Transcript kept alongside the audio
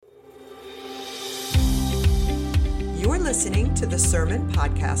listening to the Sermon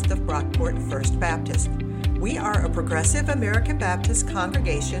Podcast of Brockport First Baptist. We are a progressive American Baptist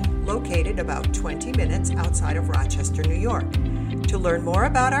congregation located about 20 minutes outside of Rochester, New York. To learn more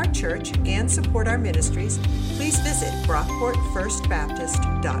about our church and support our ministries, please visit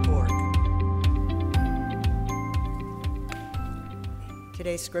brockportfirstbaptist.org.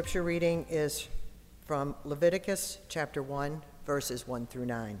 Today's scripture reading is from Leviticus chapter 1, verses 1 through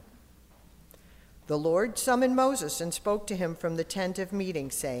 9. The Lord summoned Moses and spoke to him from the tent of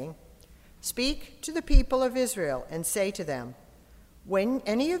meeting, saying, "Speak to the people of Israel and say to them, when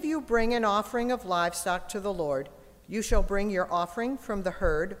any of you bring an offering of livestock to the Lord, you shall bring your offering from the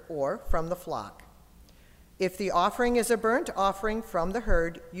herd or from the flock. If the offering is a burnt offering from the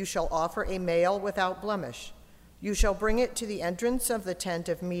herd, you shall offer a male without blemish. You shall bring it to the entrance of the tent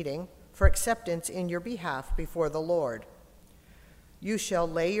of meeting for acceptance in your behalf before the Lord. You shall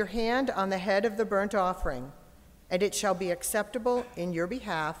lay your hand on the head of the burnt offering, and it shall be acceptable in your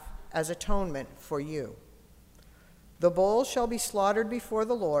behalf as atonement for you. The bull shall be slaughtered before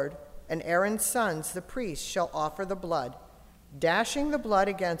the Lord, and Aaron's sons, the priests, shall offer the blood, dashing the blood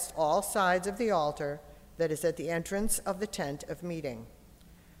against all sides of the altar that is at the entrance of the tent of meeting.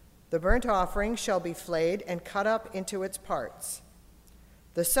 The burnt offering shall be flayed and cut up into its parts.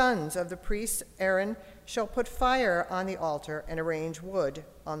 The sons of the priest Aaron shall put fire on the altar and arrange wood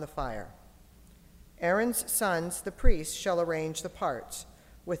on the fire. Aaron's sons, the priests, shall arrange the parts,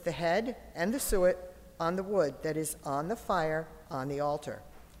 with the head and the suet on the wood that is on the fire on the altar.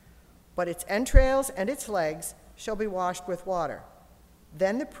 But its entrails and its legs shall be washed with water.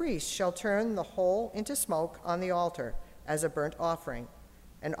 Then the priest shall turn the whole into smoke on the altar as a burnt offering,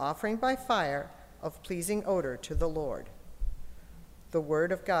 an offering by fire of pleasing odor to the Lord." The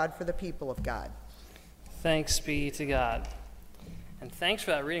word of God for the people of God. Thanks be to God. And thanks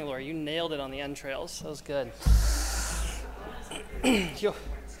for that reading, Laura. You nailed it on the entrails. That was good.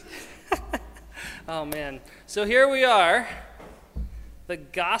 Oh, man. So here we are, the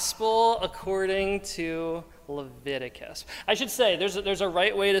gospel according to Leviticus. I should say, there's a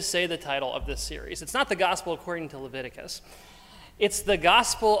right way to say the title of this series. It's not the gospel according to Leviticus. It's the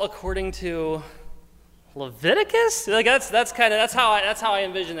gospel according to Leviticus? Like that's how I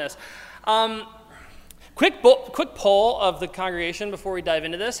envision this. Quick poll of the congregation before we dive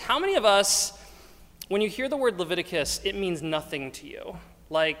into this. How many of us, when you hear the word Leviticus, it means nothing to you?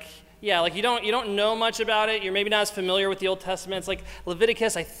 Like you don't know much about it. You're maybe not as familiar with the Old Testament. It's like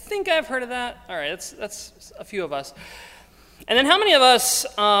Leviticus. I think I've heard of that. All right, that's a few of us. And then how many of us,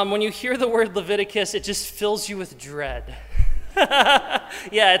 when you hear the word Leviticus, it just fills you with dread?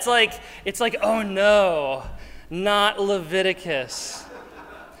 Yeah, it's like, oh no, not Leviticus.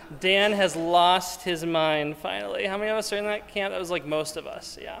 Dan has lost his mind finally. How many of us are in that camp? That was like most of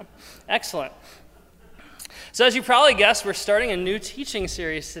us, yeah. Excellent. So as you probably guessed, we're starting a new teaching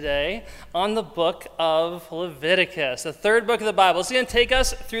series today on the book of Leviticus, the third book of the Bible. It's going to take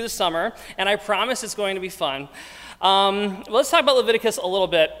us through the summer, and I promise it's going to be fun. Let's talk about Leviticus a little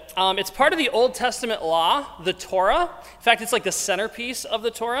bit. It's part of the Old Testament law, the Torah. In fact, it's like the centerpiece of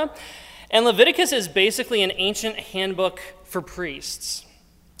the Torah. And Leviticus is basically an ancient handbook for priests.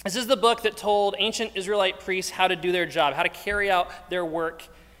 This is the book that told ancient Israelite priests how to do their job, how to carry out their work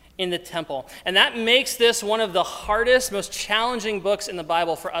in the temple. And that makes this one of the hardest, most challenging books in the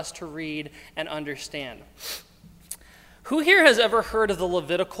Bible for us to read and understand. Who here has ever heard of the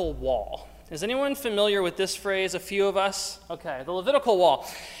Levitical wall? Is anyone familiar with this phrase? A few of us? Okay, the Levitical wall.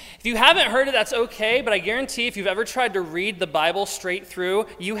 If you haven't heard it, that's okay, but I guarantee if you've ever tried to read the Bible straight through,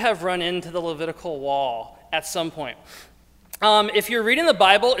 you have run into the Levitical wall at some point. If you're reading the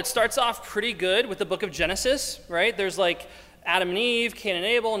Bible, it starts off pretty good with the book of Genesis, right? There's like Adam and Eve, Cain and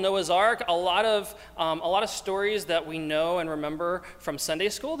Abel, Noah's Ark, a lot of stories that we know and remember from Sunday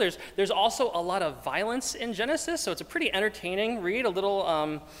school. There's also a lot of violence in Genesis, so it's a pretty entertaining read, a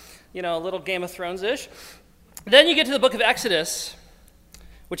little Game of Thrones-ish. Then you get to the book of Exodus,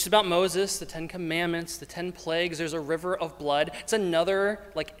 which is about Moses, the 10 Commandments, the 10 plagues. There's a river of blood. It's another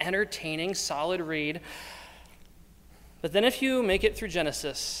entertaining, solid read. But then if you make it through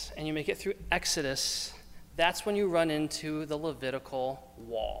Genesis and you make it through Exodus, that's when you run into the Levitical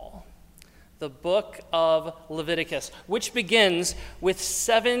wall. The book of Leviticus, which begins with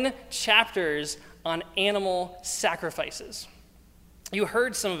 7 chapters on animal sacrifices. You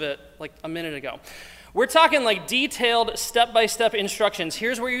heard some of it like a minute ago. We're talking like detailed step-by-step instructions.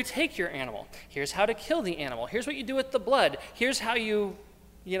 Here's where you take your animal. Here's how to kill the animal. Here's what you do with the blood. Here's how you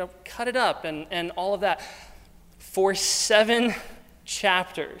cut it up and all of that. For 7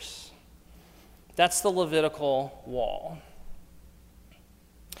 chapters. That's the Levitical wall.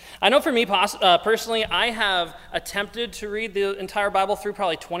 I know for me personally, I have attempted to read the entire Bible through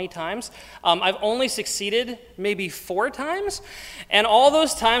probably 20 times. I've only succeeded maybe 4 times, and all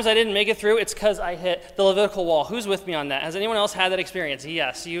those times I didn't make it through, it's because I hit the Levitical wall. Who's with me on that? Has anyone else had that experience?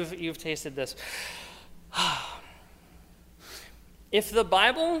 Yes, you've tasted this. If the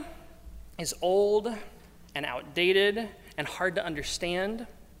Bible is old and outdated and hard to understand,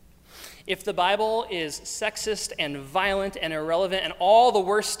 if the Bible is sexist and violent and irrelevant and all the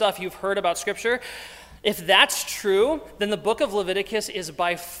worst stuff you've heard about Scripture, if that's true, then the book of Leviticus is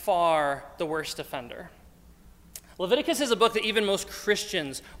by far the worst offender. Leviticus is a book that even most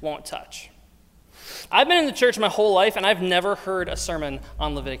Christians won't touch. I've been in the church my whole life, and I've never heard a sermon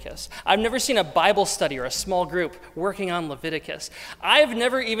on Leviticus. I've never seen a Bible study or a small group working on Leviticus. I've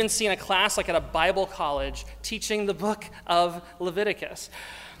never even seen a class like at a Bible college teaching the book of Leviticus.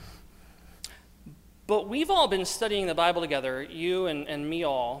 But we've all been studying the Bible together, you and me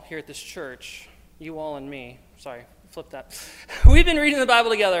all here at this church. You all and me. Sorry, flip that. We've been reading the Bible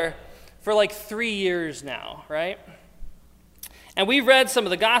together for like 3 years now, right? And we've read some of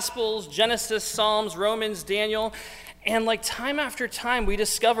the Gospels, Genesis, Psalms, Romans, Daniel, and like time after time we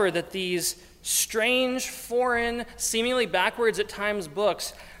discover that these strange, foreign, seemingly backwards at times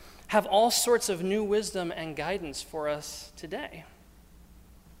books have all sorts of new wisdom and guidance for us today.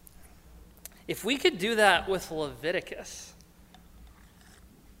 If we could do that with Leviticus,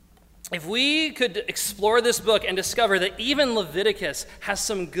 if we could explore this book and discover that even Leviticus has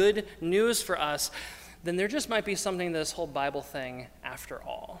some good news for us, then there just might be something to this whole Bible thing after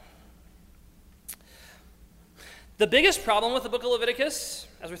all. The biggest problem with the book of Leviticus,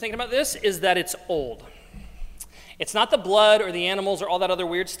 as we're thinking about this, is that it's old. It's not the blood or the animals or all that other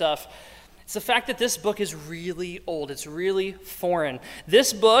weird stuff. It's the fact that this book is really old. It's really foreign.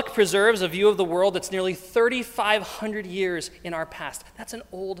 This book preserves a view of the world that's nearly 3,500 years in our past. That's an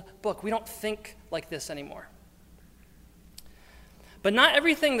old book. We don't think like this anymore. But not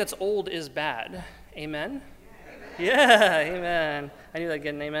everything that's old is bad. Amen? Yeah, amen. I knew I'd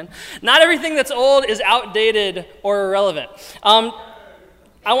get an amen. Not everything that's old is outdated or irrelevant.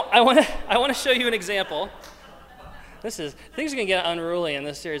 I want to show you an example. Things are gonna get unruly in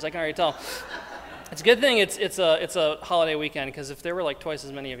this series. I can already tell. It's a good thing it's a holiday weekend, because if there were like twice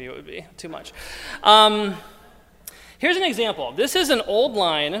as many of you, it would be too much. Here's an example. This is an old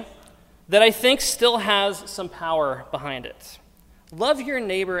line that I think still has some power behind it. Love your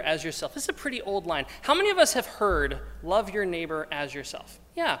neighbor as yourself. This is a pretty old line. How many of us have heard, love your neighbor as yourself?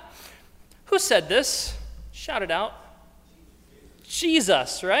 Yeah. Who said this? Shout it out.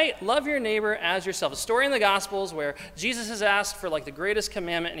 Jesus, right? Love your neighbor as yourself. A story in the Gospels where Jesus is asked for like the greatest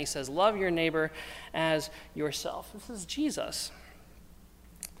commandment, and he says, love your neighbor as yourself. This is Jesus.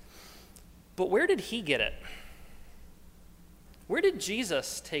 But where did he get it? Where did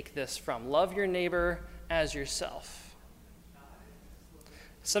Jesus take this from? Love your neighbor as yourself.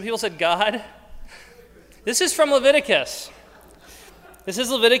 Some people said God. This is from Leviticus. This is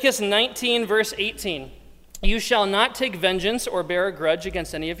Leviticus 19, verse 18. You shall not take vengeance or bear a grudge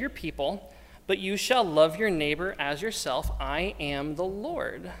against any of your people, but you shall love your neighbor as yourself. I am the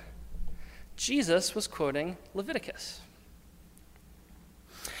Lord. Jesus was quoting Leviticus.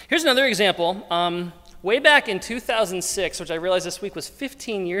 Here's another example. Way back in 2006, which I realized this week was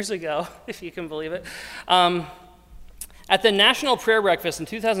 15 years ago, if you can believe it, at the National Prayer Breakfast in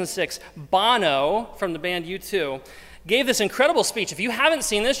 2006, Bono from the band U2 gave this incredible speech. If you haven't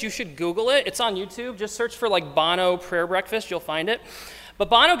seen this, you should Google it. It's on YouTube. Just search for like Bono Prayer Breakfast. You'll find it. But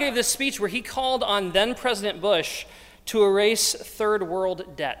Bono gave this speech where he called on then President Bush to erase third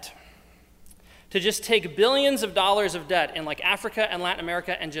world debt, to just take billions of dollars of debt in like Africa and Latin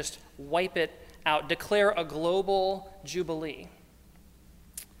America and just wipe it out, declare a global jubilee.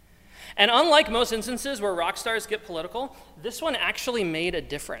 And unlike most instances where rock stars get political, this one actually made a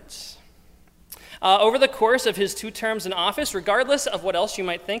difference. Over the course of his 2 terms in office, regardless of what else you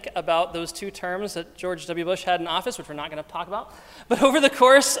might think about those 2 terms that George W. Bush had in office, which we're not going to talk about, but over the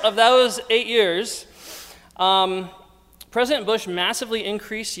course of those 8 years, President Bush massively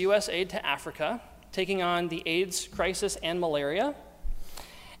increased U.S. aid to Africa, taking on the AIDS crisis and malaria.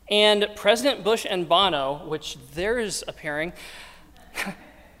 And President Bush and Bono, which theirs a pairing,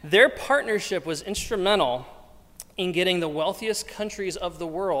 their partnership was instrumental in getting the wealthiest countries of the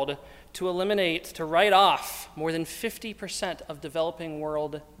world to write off more than 50% of developing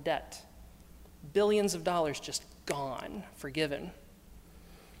world debt. Billions of dollars just gone, forgiven.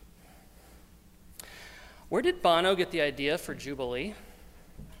 Where did Bono get the idea for Jubilee?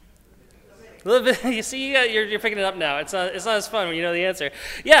 You see, you're picking it up now. It's not as fun when you know the answer.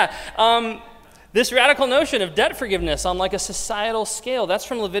 Yeah, This radical notion of debt forgiveness on like a societal scale, that's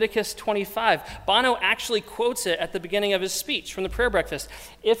from Leviticus 25. Bono actually quotes it at the beginning of his speech from the prayer breakfast.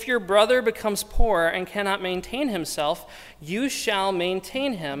 If your brother becomes poor and cannot maintain himself, you shall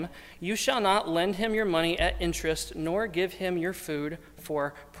maintain him. You shall not lend him your money at interest, nor give him your food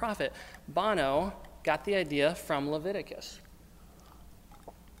for profit. Bono got the idea from Leviticus.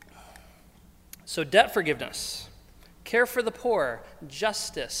 So debt forgiveness, care for the poor,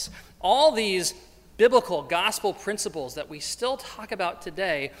 justice, all these biblical gospel principles that we still talk about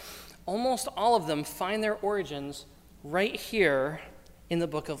today, almost all of them find their origins right here in the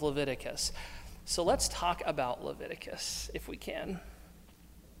book of Leviticus. So let's talk about Leviticus, if we can.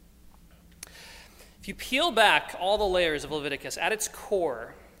 If you peel back all the layers of Leviticus, at its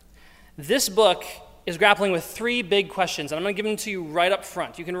core, this book is grappling with three big questions, and I'm going to give them to you right up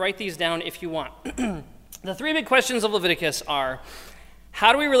front. You can write these down if you want. The three big questions of Leviticus are,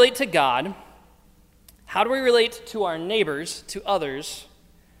 how do we relate to God? How do we relate to our neighbors, to others?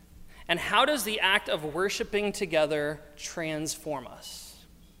 And how does the act of worshiping together transform us?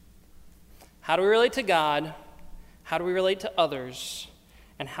 How do we relate to God? How do we relate to others?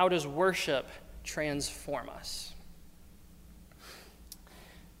 And how does worship transform us?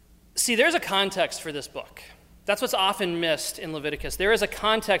 See, there's a context for this book. That's what's often missed in Leviticus. There is a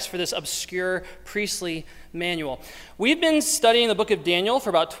context for this obscure priestly manual. We've been studying the book of Daniel for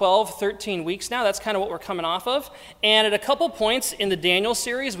about 12, 13 weeks now. That's kind of what we're coming off of. And at a couple points in the Daniel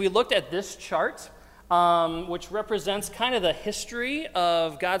series, we looked at this chart, which represents kind of the history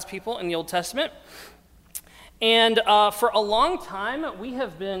of God's people in the Old Testament. And for a long time, we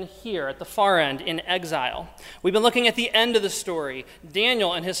have been here at the far end in exile. We've been looking at the end of the story,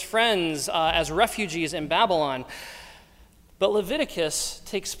 Daniel and his friends as refugees in Babylon. But Leviticus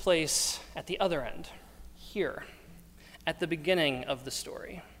takes place at the other end, here, at the beginning of the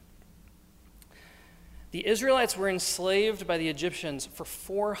story. The Israelites were enslaved by the Egyptians for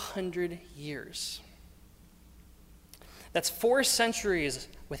 400 years. That's 4 centuries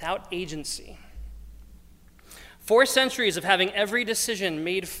without agency. 4 centuries of having every decision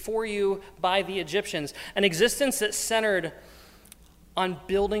made for you by the Egyptians, an existence that centered on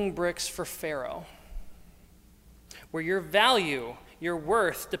building bricks for Pharaoh, where your value, your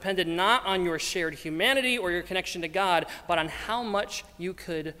worth, depended not on your shared humanity or your connection to God, but on how much you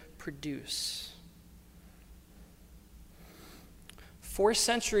could produce. 4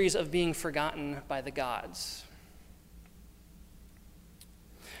 centuries of being forgotten by the gods.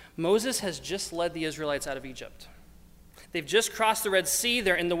 Moses has just led the Israelites out of Egypt. They've just crossed the Red Sea,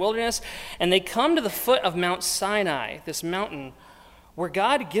 they're in the wilderness, and they come to the foot of Mount Sinai, this mountain, where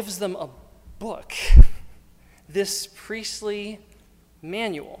God gives them a book, this priestly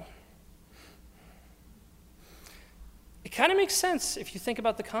manual. It kind of makes sense if you think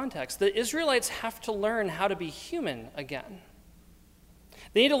about the context. The Israelites have to learn how to be human again.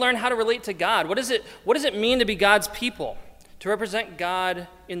 They need to learn how to relate to God. What does it mean to be God's people, to represent God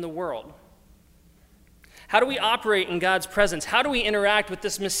in the world? How do we operate in God's presence? How do we interact with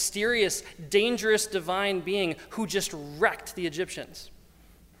this mysterious, dangerous, divine being who just wrecked the Egyptians?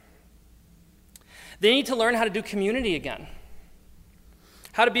 They need to learn how to do community again,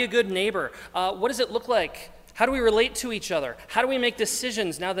 how to be a good neighbor. What does it look like? How do we relate to each other? How do we make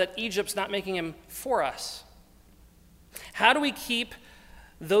decisions now that Egypt's not making them for us? How do we keep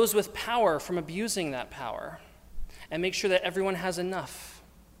those with power from abusing that power and make sure that everyone has enough?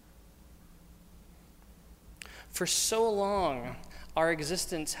 For so long, our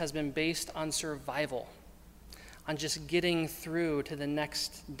existence has been based on survival, on just getting through to the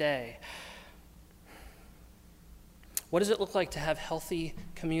next day. What does it look like to have healthy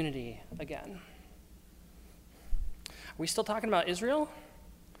community again? Are we still talking about Israel,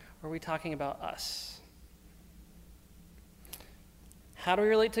 or are we talking about us? How do we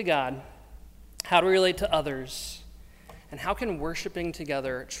relate to God? How do we relate to others? And how can worshiping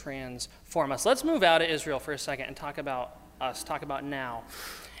together transform us? Let's move out of Israel for a second and talk about us, talk about now.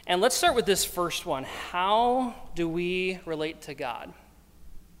 And let's start with this first one. How do we relate to God?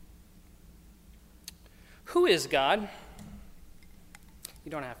 Who is God?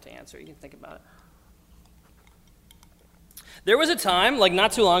 You don't have to answer. You can think about it. There was a time, like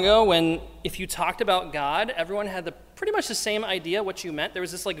not too long ago, when if you talked about God, everyone had pretty much the same idea what you meant. There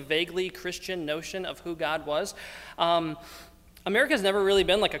was this like vaguely Christian notion of who God was. America's never really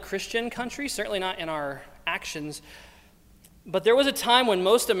been like a Christian country, certainly not in our actions. But there was a time when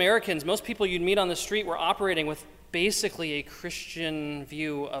most Americans, most people you'd meet on the street were operating with basically a Christian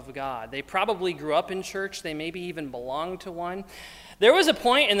view of God. They probably grew up in church. They maybe even belonged to one. There was a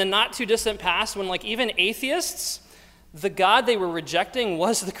point in the not too distant past when like even atheists, the God they were rejecting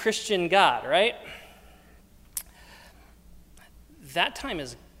was the Christian God, right? That time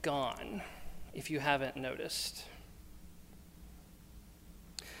is gone, if you haven't noticed.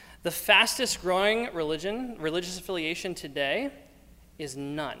 The fastest growing religious affiliation today is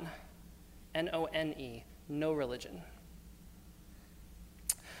none. N-O-N-E, no religion.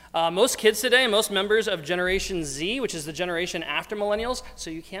 Most kids today, most members of Generation Z, which is the generation after millennials, so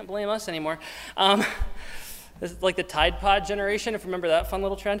you can't blame us anymore. This is like the Tide Pod generation, if you remember that fun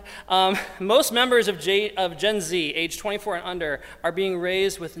little trend. Most members of Gen Z, age 24 and under, are being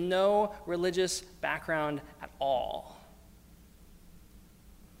raised with no religious background at all.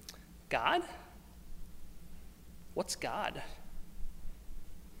 God? What's God?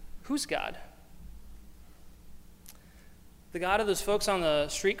 Who's God? The God of those folks on the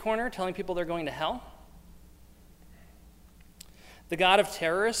street corner telling people they're going to hell? The God of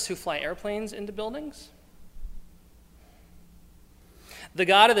terrorists who fly airplanes into buildings? The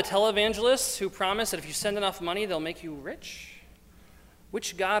God of the televangelists who promise that if you send enough money, they'll make you rich?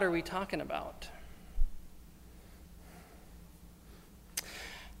 Which God are we talking about?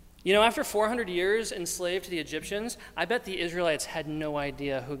 You know, after 400 years enslaved to the Egyptians, I bet the Israelites had no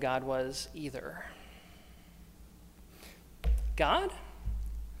idea who God was either. God?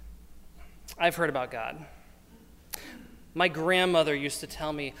 I've heard about God. My grandmother used to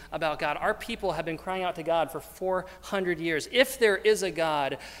tell me about God. Our people have been crying out to God for 400 years. If there is a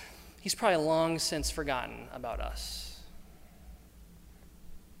God, he's probably long since forgotten about us.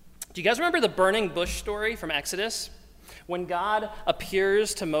 Do you guys remember the burning bush story from Exodus? When God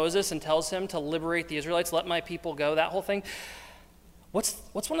appears to Moses and tells him to liberate the Israelites, let my people go, that whole thing. What's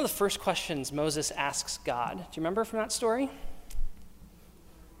one of the first questions Moses asks God? Do you remember from that story?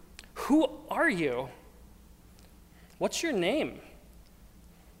 Who are you? What's your name?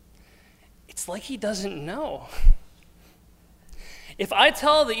 It's like he doesn't know. If I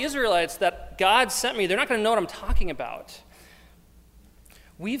tell the Israelites that God sent me, they're not going to know what I'm talking about.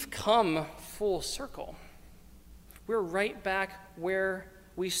 We've come full circle. We're right back where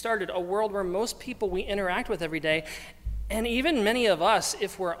we started, a world where most people we interact with every day, and even many of us,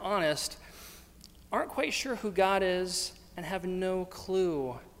 if we're honest, aren't quite sure who God is and have no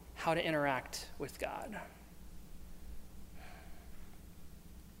clue how to interact with God.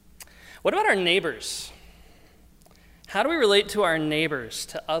 What about our neighbors? How do we relate to our neighbors,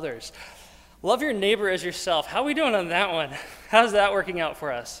 to others? Love your neighbor as yourself. How are we doing on that one? How's that working out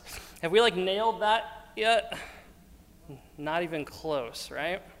for us? Have we nailed that yet? Not even close,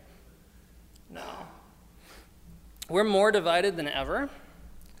 right? No. We're more divided than ever,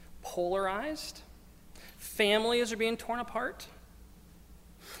 polarized. Families are being torn apart.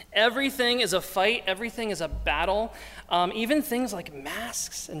 Everything is a fight. Everything is a battle. Even things like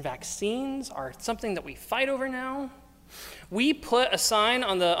masks and vaccines are something that we fight over now. We put a sign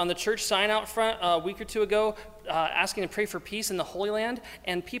on the church sign out front a week or two ago asking to pray for peace in the Holy Land,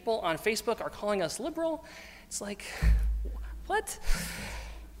 and people on Facebook are calling us liberal. It's like, what?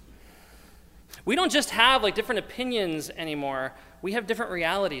 We don't just have different opinions anymore. We have different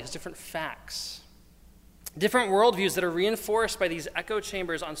realities, different facts. Different worldviews that are reinforced by these echo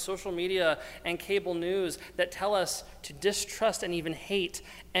chambers on social media and cable news that tell us to distrust and even hate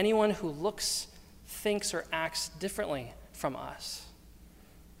anyone who looks, thinks, or acts differently from us.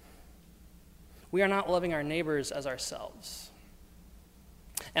 We are not loving our neighbors as ourselves.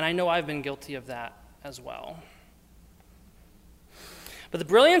 And I know I've been guilty of that as well. But the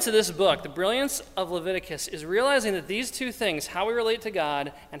brilliance of this book, the brilliance of Leviticus, is realizing that these two things, how we relate to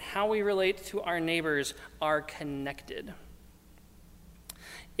God and how we relate to our neighbors, are connected.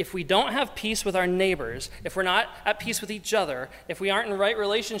 If we don't have peace with our neighbors, if we're not at peace with each other, if we aren't in right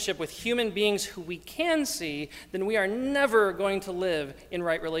relationship with human beings who we can see, then we are never going to live in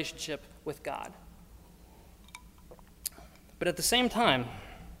right relationship with God. But at the same time,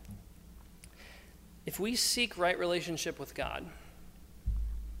 if we seek right relationship with God,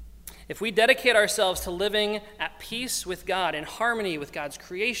 if we dedicate ourselves to living at peace with God, in harmony with God's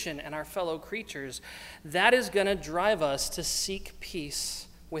creation and our fellow creatures, that is going to drive us to seek peace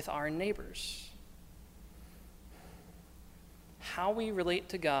with our neighbors. How we relate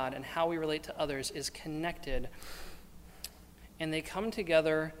to God and how we relate to others is connected, and they come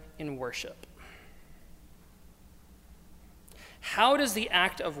together in worship. How does the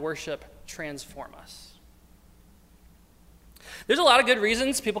act of worship transform us? There's a lot of good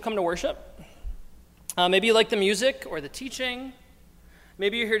reasons people come to worship. Maybe you like the music or the teaching.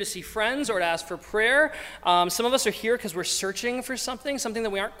 Maybe you're here to see friends or to ask for prayer. Some of us are here because we're searching for something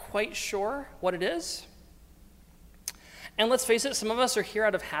that we aren't quite sure what it is. And let's face it, some of us are here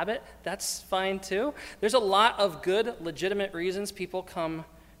out of habit. That's fine too. There's a lot of good, legitimate reasons people come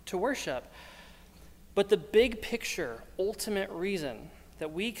to worship. But the big picture, ultimate reason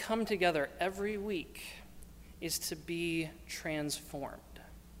that we come together every week is to be transformed.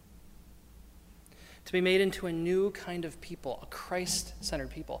 To be made into a new kind of people, a Christ-centered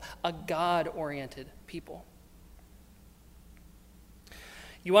people, a God-oriented people.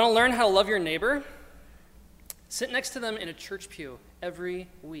 You want to learn how to love your neighbor? Sit next to them in a church pew every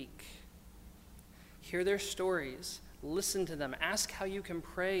week. Hear their stories. Listen to them. Ask how you can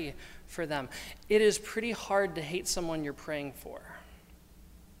pray for them. It is pretty hard to hate someone you're praying for.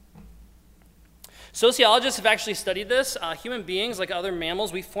 Sociologists have actually studied this. Human beings, like other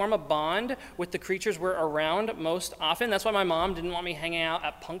mammals, we form a bond with the creatures we're around most often. That's why my mom didn't want me hanging out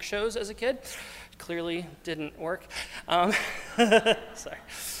at punk shows as a kid. Clearly didn't work. Sorry.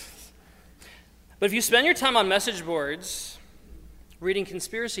 But if you spend your time on message boards reading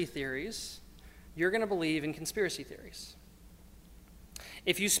conspiracy theories, you're going to believe in conspiracy theories.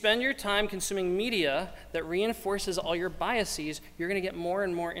 If you spend your time consuming media that reinforces all your biases, you're going to get more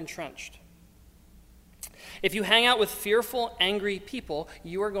and more entrenched. If you hang out with fearful, angry people,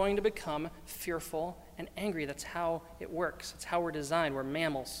 you are going to become fearful and angry. That's how it works. That's how we're designed. We're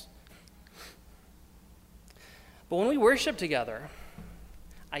mammals. But when we worship together,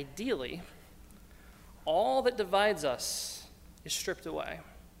 ideally, all that divides us is stripped away.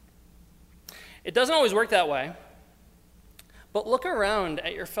 It doesn't always work that way, but look around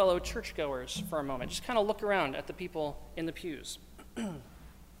at your fellow churchgoers for a moment. Just kind of look around at the people in the pews.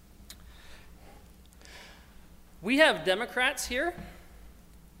 We have Democrats here,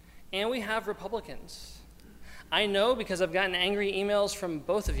 and we have Republicans. I know because I've gotten angry emails from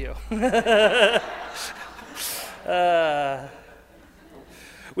both of you.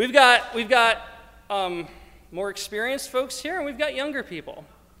 We've got more experienced folks here, and we've got younger people,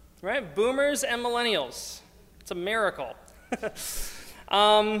 right? Boomers and millennials. It's a miracle.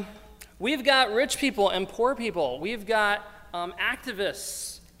 We've got rich people and poor people. We've got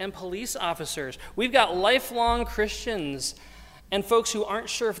activists and police officers. We've got lifelong Christians and folks who aren't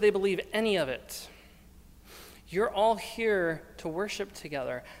sure if they believe any of it. You're all here to worship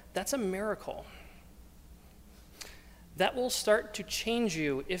together. That's a miracle. That will start to change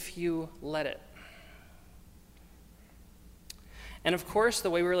you if you let it. And of course, the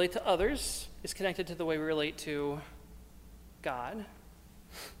way we relate to others is connected to the way we relate to God.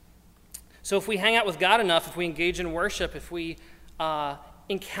 So if we hang out with God enough, if we engage in worship, if we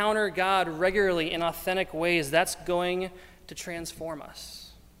encounter God regularly in authentic ways, that's going to transform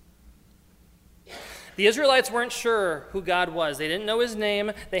us. The Israelites weren't sure who God was. They didn't know his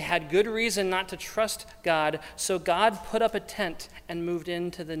name. They had good reason not to trust God, so God put up a tent and moved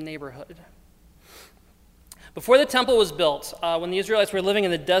into the neighborhood. Before the temple was built, when the Israelites were living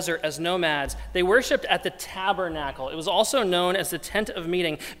in the desert as nomads, they worshipped at the tabernacle. It was also known as the tent of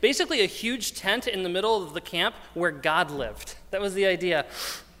meeting, basically a huge tent in the middle of the camp where God lived. That was the idea.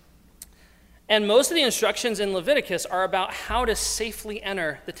 And most of the instructions in Leviticus are about how to safely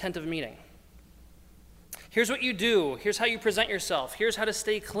enter the tent of meeting. Here's what you do. Here's how you present yourself. Here's how to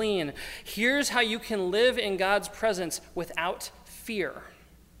stay clean. Here's how you can live in God's presence without fear.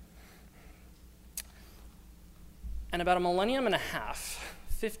 And about a millennium and a half,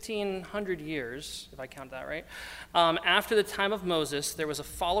 1,500 years, if I count that right, after the time of Moses, there was a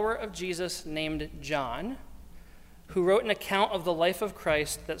follower of Jesus named John who wrote an account of the life of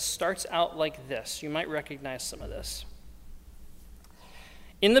Christ that starts out like this. You might recognize some of this.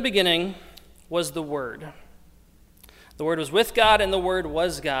 In the beginning was the Word. The Word was with God, and the Word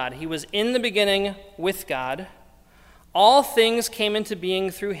was God. He was in the beginning with God. All things came into being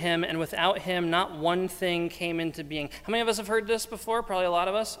through him, and without him, not one thing came into being. How many of us have heard this before? Probably a lot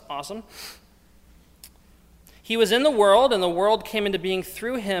of us. Awesome. He was in the world, and the world came into being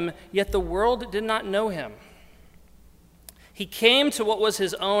through him, yet the world did not know him. He came to what was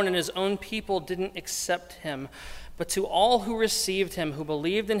his own, and his own people didn't accept him. But to all who received him, who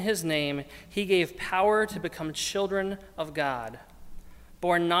believed in his name, he gave power to become children of God,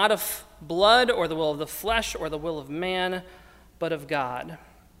 born not of blood or the will of the flesh or the will of man, but of God.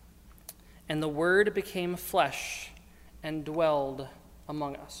 And the Word became flesh and dwelled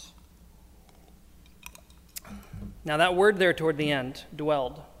among us. Now that word there toward the end,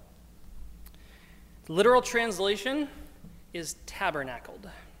 dwelled. The literal translation is tabernacled,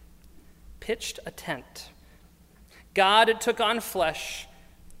 pitched a tent. God took on flesh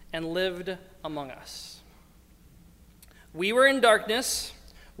and lived among us. We were in darkness.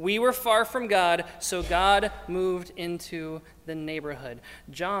 We were far from God, so God moved into the neighborhood.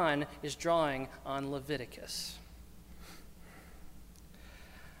 John is drawing on Leviticus.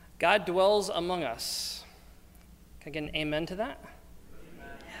 God dwells among us. Can I get an amen to that? Amen.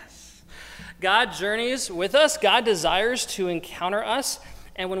 Yes. God journeys with us. God desires to encounter us.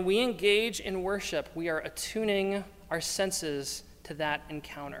 And when we engage in worship, we are attuning our senses to that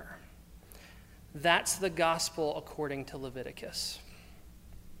encounter. That's the gospel according to Leviticus.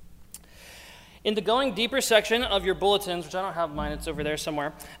 In the Going Deeper section of your bulletins, which I don't have mine, it's over there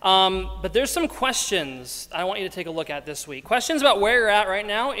somewhere, but there's some questions I want you to take a look at this week. Questions about where you're at right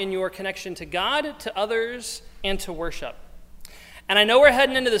now in your connection to God, to others, and to worship. And I know we're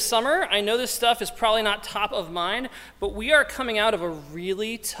heading into the summer. I know this stuff is probably not top of mind, but we are coming out of a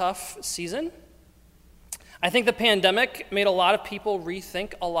really tough season. I think the pandemic made a lot of people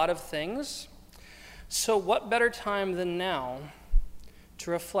rethink a lot of things. So what better time than now to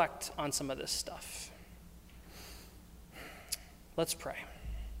reflect on some of this stuff? Let's pray.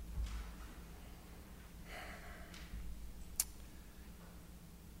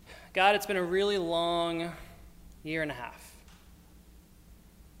 God, it's been a really long year and a half.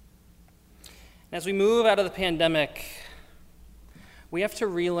 And as we move out of the pandemic, we have to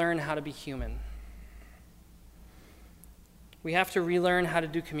relearn how to be human. We have to relearn how to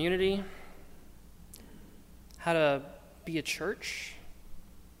do community, how to be a church,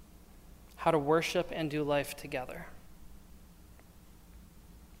 how to worship and do life together.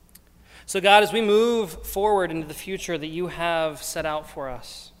 So God, as we move forward into the future that you have set out for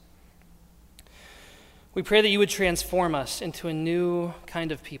us, we pray that you would transform us into a new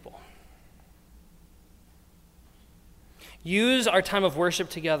kind of people. Use our time of worship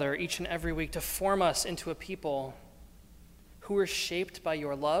together each and every week to form us into a people who are shaped by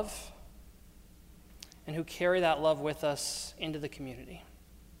your love and who carry that love with us into the community.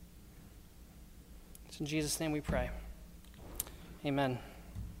 It's in Jesus' name we pray. Amen.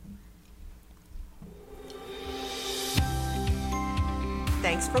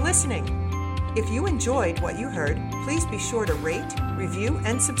 Thanks for listening. If you enjoyed what you heard, please be sure to rate, review,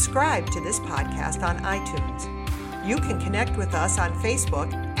 and subscribe to this podcast on iTunes. You can connect with us on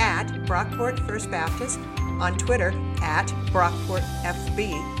Facebook at Brockport First Baptist, on Twitter at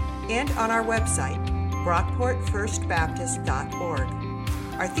BrockportFB, and on our website, brockportfirstbaptist.org.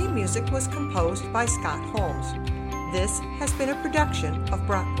 Our theme music was composed by Scott Holmes. This has been a production of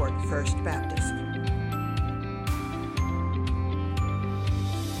Brockport First Baptist.